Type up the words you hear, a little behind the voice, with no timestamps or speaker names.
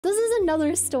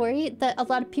another story that a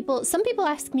lot of people, some people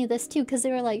ask me this too, because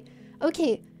they were like,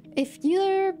 okay, if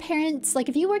your parents, like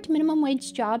if you worked minimum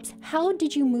wage jobs, how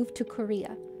did you move to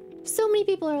Korea? So many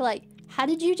people are like, how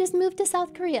did you just move to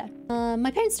South Korea?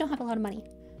 My parents don't have a lot of money.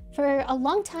 For a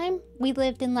long time, we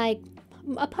lived in like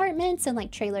apartments and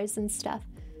like trailers and stuff.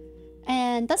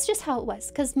 And that's just how it was,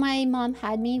 because my mom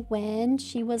had me when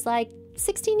she was like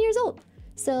 16 years old.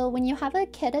 So when you have a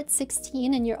kid at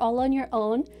 16 and you're all on your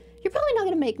own, you're probably not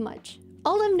gonna make much.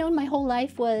 All I've known my whole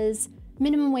life was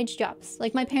minimum wage jobs.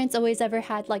 Like my parents always ever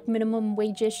had like minimum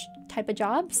wage-ish type of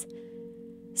jobs.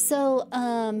 So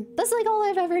that's like all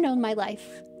I've ever known my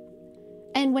life.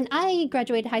 And when I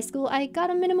graduated high school, I got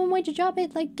a minimum wage job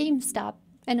at like GameStop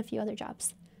and a few other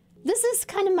jobs. This is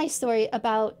kind of my story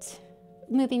about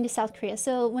moving to South Korea.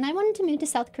 So when I wanted to move to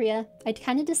South Korea, I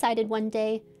kind of decided one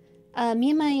day,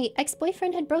 me and my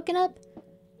ex-boyfriend had broken up,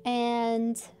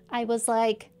 and I was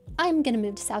like, I'm gonna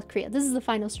move to South Korea. This is the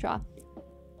final straw.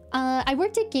 I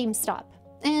worked at GameStop,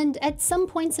 and at some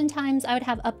points in times, I would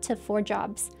have up to 4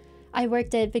 jobs. I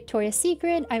worked at Victoria's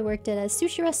Secret, I worked at a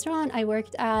sushi restaurant, I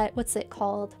worked at, what's it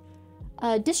called?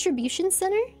 A distribution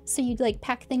center. So you'd like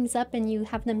pack things up and you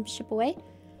have them ship away.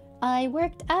 I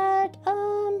worked at,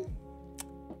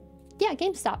 yeah,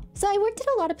 GameStop. So I worked at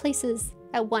a lot of places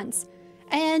at once.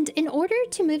 And in order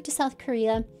to move to South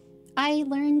Korea, I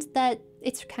learned that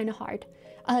it's kind of hard.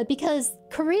 Because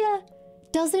Korea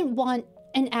doesn't want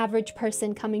an average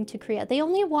person coming to Korea. They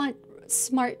only want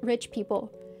smart, rich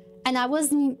people. And I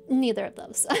was neither of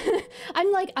those.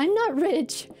 I'm like, I'm not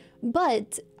rich,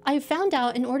 but I found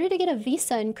out in order to get a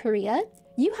visa in Korea,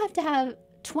 you have to have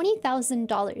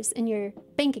 $20,000 in your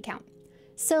bank account.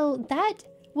 So that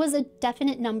was a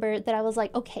definite number that I was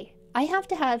like, okay, I have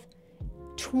to have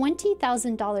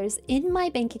 $20,000 in my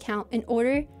bank account in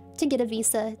order to get a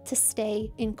visa to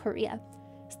stay in Korea.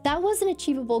 That was an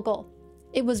achievable goal.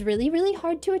 It was really, really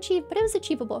hard to achieve, but it was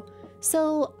achievable.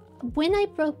 So when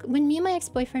me and my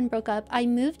ex-boyfriend broke up, I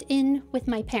moved in with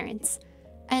my parents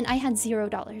and I had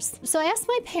 $0. So I asked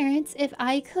my parents if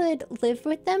I could live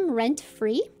with them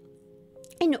rent-free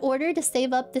in order to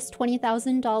save up this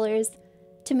 $20,000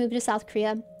 to move to South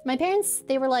Korea. My parents,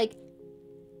 they were like,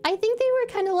 I think they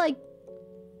were kind of like,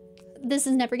 this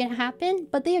is never gonna happen,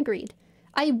 but they agreed.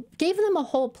 I gave them a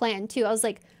whole plan too. I was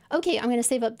like, okay, I'm gonna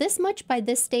save up this much by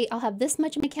this date, I'll have this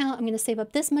much in my account. I'm gonna save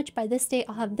up this much by this date,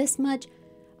 I'll have this much.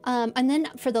 And then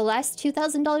for the last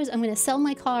 $2,000, I'm gonna sell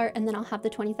my car and then I'll have the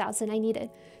 $20,000 I needed.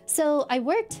 So I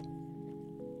worked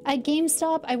at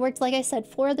GameStop. I worked, like I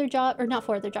said, 3 other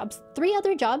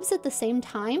jobs at the same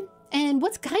time. And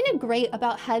what's kind of great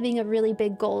about having a really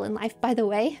big goal in life, by the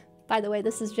way,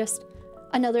 this is just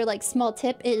another like small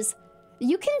tip, is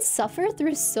you can suffer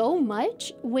through so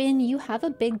much when you have a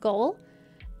big goal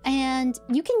and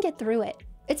you can get through it.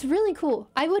 It's really cool.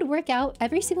 I would work out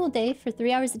every single day for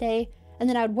 3 hours a day, and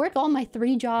then I would work all my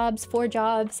 3 jobs, 4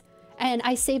 jobs, and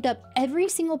I saved up every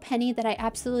single penny that I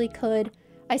absolutely could.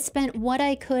 I spent what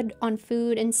I could on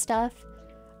food and stuff.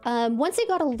 Once it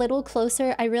got a little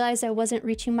closer, I realized I wasn't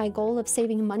reaching my goal of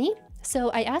saving money. So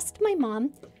I asked my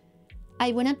mom.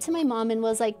 I went up to my mom and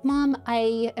was like, Mom,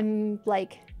 I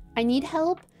need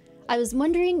help. I was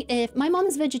wondering if my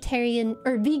mom's vegetarian,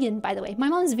 or vegan, by the way. My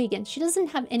mom's vegan. She doesn't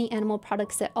have any animal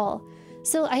products at all.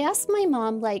 So I asked my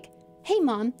mom, like, hey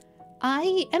mom,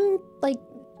 I am like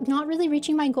not really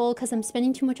reaching my goal because I'm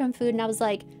spending too much on food. And I was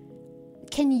like,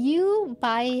 can you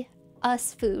buy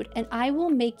us food and I will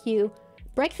make you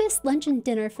breakfast, lunch, and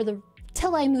dinner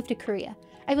till I move to Korea.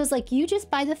 I was like, you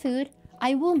just buy the food,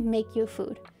 I will make you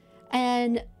food.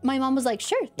 And my mom was like,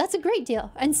 sure, that's a great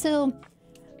deal. And so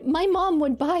my mom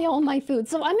would buy all my food.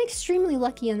 So I'm extremely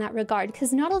lucky in that regard,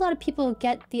 because not a lot of people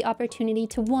get the opportunity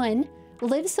to, 1,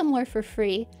 live somewhere for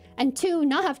free, and 2,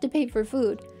 not have to pay for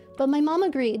food. But my mom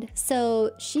agreed.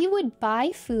 So she would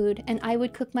buy food and I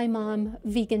would cook my mom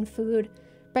vegan food,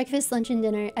 breakfast, lunch, and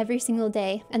dinner every single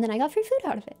day. And then I got free food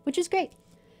out of it, which is great.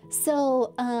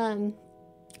 So,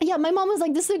 yeah, my mom was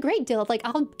like, this is a great deal. Like,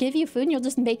 I'll give you food and you'll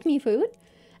just make me food.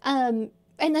 And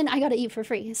then I got to eat for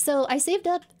free. So I saved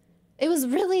up. It was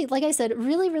really, like I said,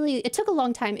 really, it took a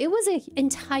long time. It was an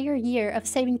entire year of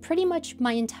saving pretty much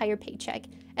my entire paycheck.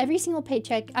 Every single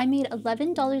paycheck. I made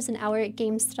 $11 an hour at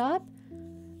GameStop.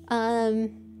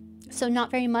 So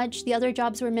not very much. The other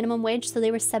jobs were minimum wage, so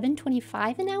they were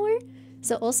 $7.25 an hour.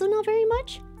 So also not very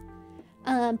much.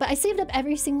 But I saved up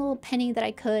every single penny that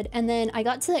I could. And then I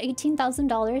got to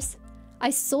 $18,000. I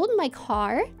sold my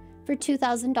car for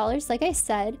 $2,000, like I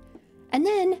said. And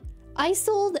then I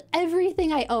sold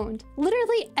everything I owned.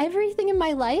 Literally everything in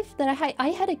my life that I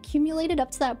had accumulated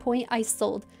up to that point, I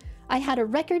sold. I had a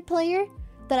record player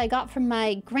that I got from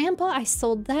my grandpa. I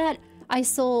sold that. I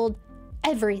sold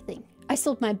everything. I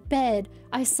sold my bed.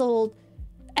 I sold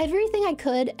everything I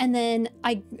could. And then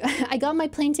I got my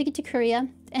plane ticket to Korea,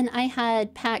 and I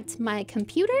had packed my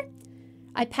computer,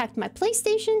 I packed my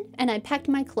PlayStation, and I packed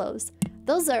my clothes.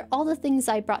 Those are all the things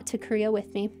I brought to Korea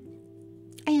with me.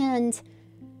 And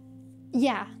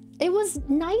yeah, it was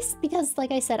nice because,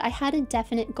 like I said, I had a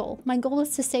definite goal. My goal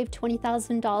was to save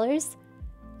 $20,000,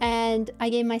 and I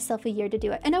gave myself a year to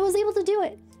do it. And I was able to do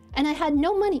it. And I had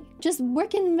no money, just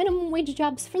working minimum wage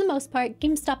jobs for the most part.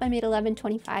 GameStop, I made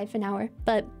 $11.25 an hour.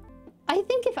 But I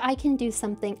think if I can do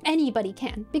something, anybody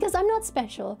can, because I'm not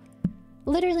special.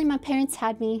 Literally, my parents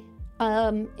had me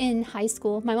in high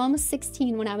school. My mom was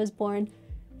 16 when I was born.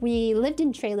 We lived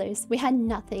in trailers. We had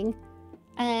nothing.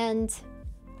 And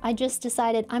I just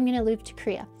decided I'm gonna move to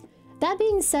Korea. That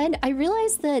being said, I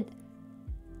realized that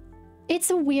it's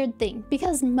a weird thing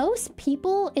because most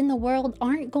people in the world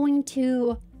aren't going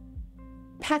to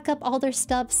pack up all their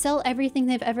stuff, sell everything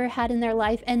they've ever had in their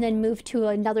life, and then move to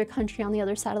another country on the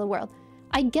other side of the world.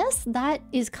 I guess that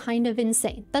is kind of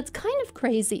insane. That's kind of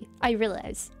crazy, I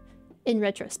realize, in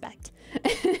retrospect.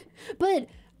 But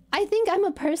I think I'm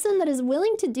a person that is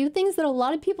willing to do things that a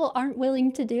lot of people aren't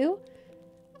willing to do.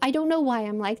 I don't know why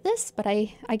I'm like this, but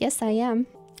I guess I am.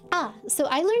 So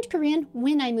I learned Korean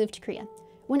when I moved to Korea.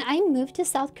 When I moved to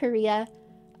South Korea,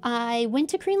 I went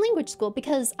to Korean language school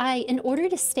because in order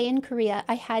to stay in Korea,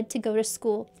 I had to go to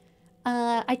school.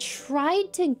 I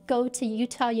tried to go to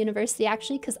Utah University,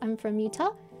 actually, because I'm from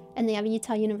Utah, and they have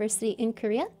Utah University in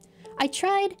Korea. I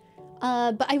tried,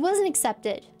 but I wasn't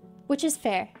accepted, which is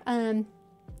fair.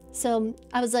 So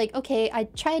I was like, okay, I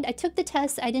took the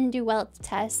test, I didn't do well at the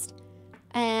test,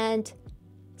 and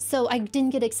so I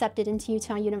didn't get accepted into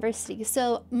Utah University.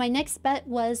 So my next bet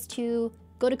was to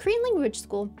go to Korean language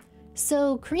school.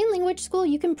 So Korean language school,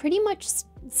 you can pretty much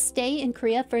stay in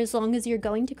Korea for as long as you're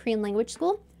going to Korean language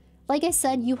school. Like I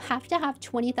said, you have to have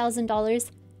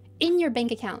 $20,000 in your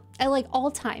bank account at like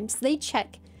all times. They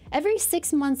check. Every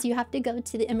 6 months, you have to go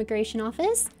to the immigration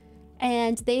office,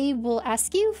 and they will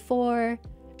ask you for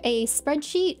a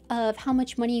spreadsheet of how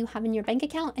much money you have in your bank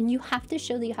account, and you have to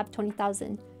show that you have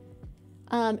 20,000.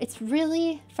 It's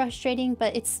really frustrating,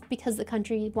 but it's because the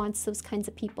country wants those kinds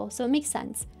of people, so it makes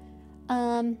sense.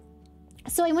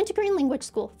 So I went to Korean language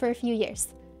school for a few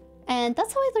years, and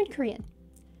that's how I learned Korean.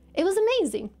 It was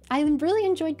amazing. I really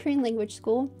enjoyed Korean language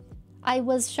school. I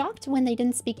was shocked when they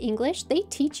didn't speak English. They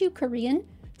teach you Korean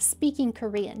speaking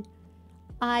Korean.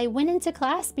 I went into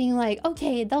class being like,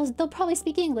 okay, they'll probably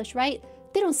speak English, right?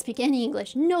 They don't speak any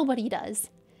English. Nobody does.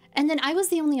 And then I was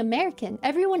the only American.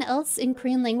 Everyone else in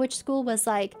Korean language school was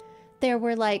like, there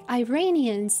were like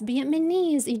Iranians,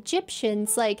 Vietnamese,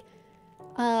 Egyptians, like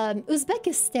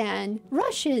Uzbekistan,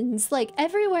 Russians, like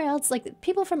everywhere else, like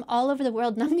people from all over the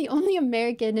world, and I'm the only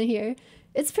American here.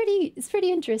 It's pretty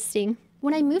interesting.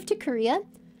 When I moved to Korea,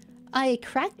 I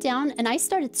cracked down and I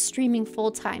started streaming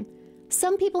full time.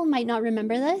 Some people might not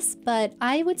remember this, but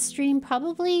I would stream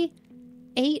probably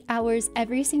 8 hours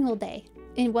every single day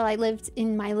while I lived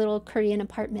in my little Korean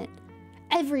apartment.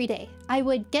 Every day. I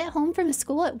would get home from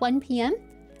school at 1 p.m.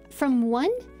 From 1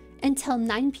 until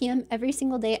 9 p.m. every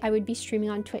single day, I would be streaming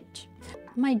on Twitch.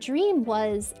 My dream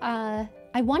was, I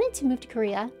wanted to move to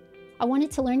Korea, I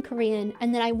wanted to learn Korean,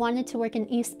 and then I wanted to work in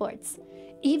esports.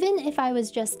 Even if I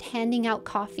was just handing out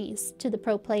coffees to the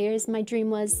pro players, my dream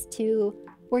was to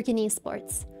work in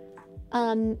esports.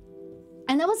 And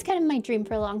that was kind of my dream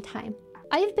for a long time.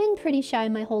 I've been pretty shy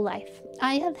my whole life.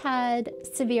 I have had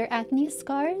severe acne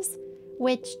scars,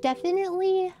 which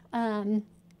definitely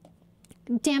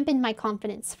dampened my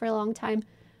confidence for a long time.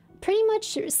 Pretty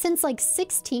much since like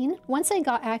 16, once I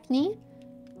got acne,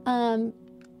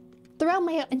 throughout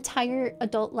my entire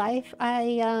adult life,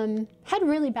 I had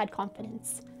really bad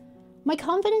confidence. My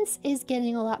confidence is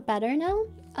getting a lot better now,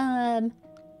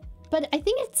 but I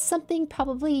think it's something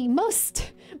probably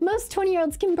most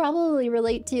 20-year-olds can probably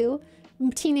relate to.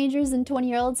 Teenagers and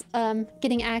 20-year-olds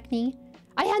getting acne.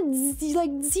 I had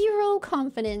like zero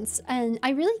confidence, and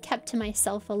I really kept to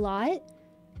myself a lot.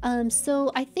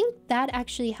 So I think that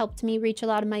actually helped me reach a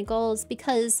lot of my goals,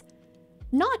 because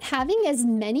not having as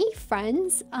many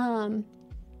friends, I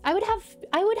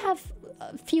would have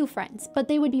a few friends, but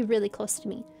they would be really close to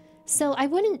me. So I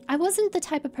wasn't the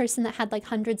type of person that had like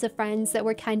hundreds of friends that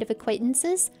were kind of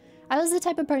acquaintances. I was the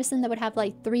type of person that would have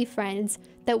like 3 friends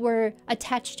that were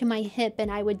attached to my hip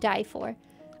and I would die for.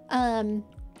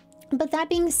 But that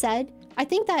being said, I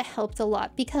think that helped a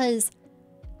lot, because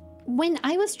when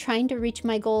I was trying to reach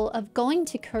my goal of going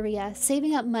to Korea,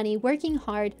 saving up money, working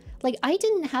hard, like I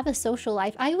didn't have a social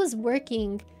life. I was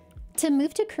working to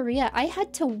move to Korea, I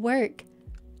had to work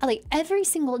like every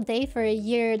single day for a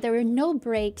year. There were no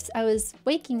breaks. I was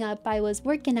waking up, I was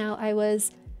working out, it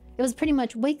was pretty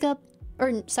much wake up,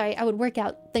 or sorry, I would work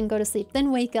out, then go to sleep,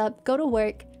 then wake up, go to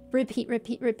work, repeat,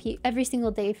 repeat, repeat every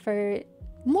single day for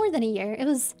more than a year. It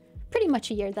was pretty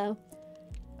much a year though.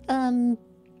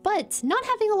 But not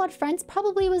having a lot of friends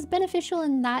probably was beneficial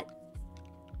in that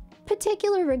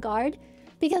particular regard,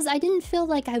 because I didn't feel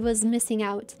like I was missing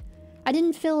out. I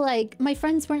didn't feel like my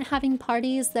friends weren't having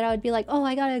parties that I would be like, oh,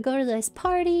 I gotta go to this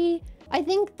party. I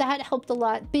think that helped a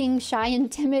lot, being shy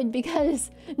and timid,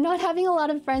 because not having a lot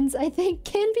of friends, I think,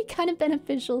 can be kind of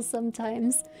beneficial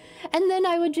sometimes. And then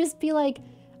I would just be like,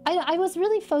 I was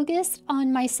really focused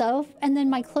on myself, and then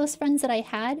my close friends that I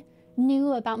had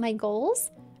knew about my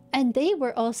goals, and they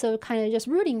were also kind of just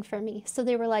rooting for me. So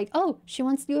they were like, oh, she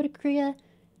wants to go to Korea.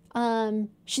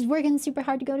 She's working super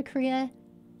hard to go to Korea.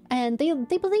 And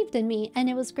they believed in me, and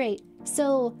it was great.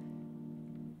 So,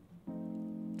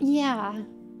 yeah.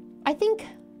 I think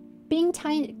being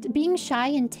shy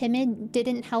and timid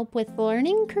didn't help with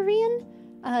learning Korean,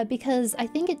 because I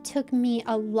think it took me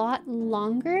a lot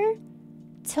longer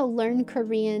to learn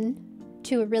Korean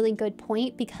to a really good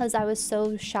point, because I was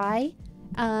so shy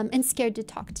and scared to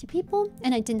talk to people,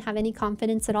 and I didn't have any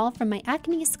confidence at all from my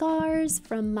acne scars,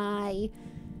 from my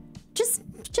just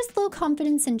low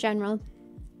confidence in general.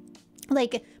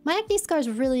 Like, my acne scars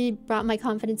really brought my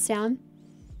confidence down.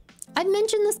 I've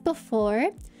mentioned this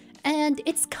before, and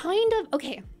it's kind of...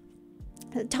 Okay,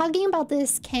 talking about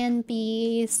this can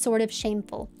be sort of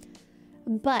shameful,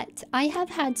 but I have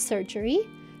had surgery.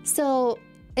 So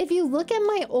if you look at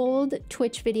my old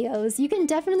Twitch videos, you can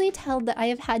definitely tell that I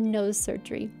have had nose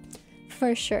surgery,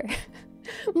 for sure.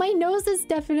 My nose is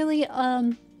definitely...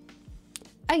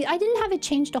 I didn't have it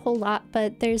changed a whole lot,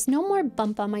 but there's no more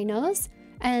bump on my nose.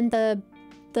 And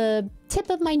the tip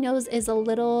of my nose is a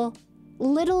little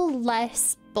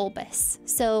less bulbous.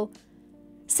 So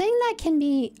saying that can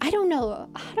be, I don't know,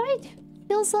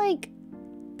 feels like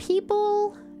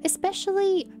people,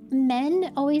 especially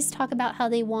men, always talk about how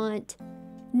they want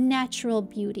natural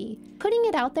beauty. Putting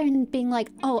it out there and being like,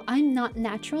 oh, I'm not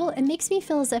natural, it makes me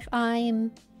feel as if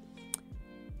I'm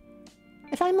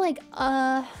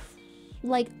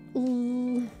like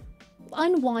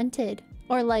unwanted,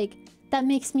 or like that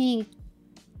makes me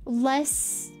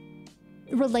less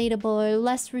relatable, or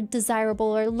less desirable,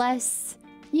 or less,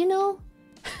 you know?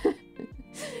 But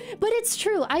it's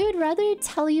true. I would rather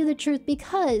tell you the truth,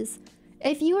 because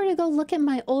if you were to go look at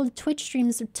my old Twitch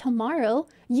streams tomorrow,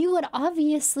 you would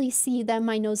obviously see that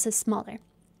my nose is smaller.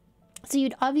 So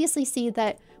you'd obviously see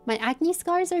that my acne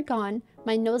scars are gone,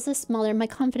 my nose is smaller, my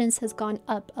confidence has gone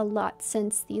up a lot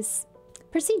since these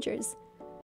procedures.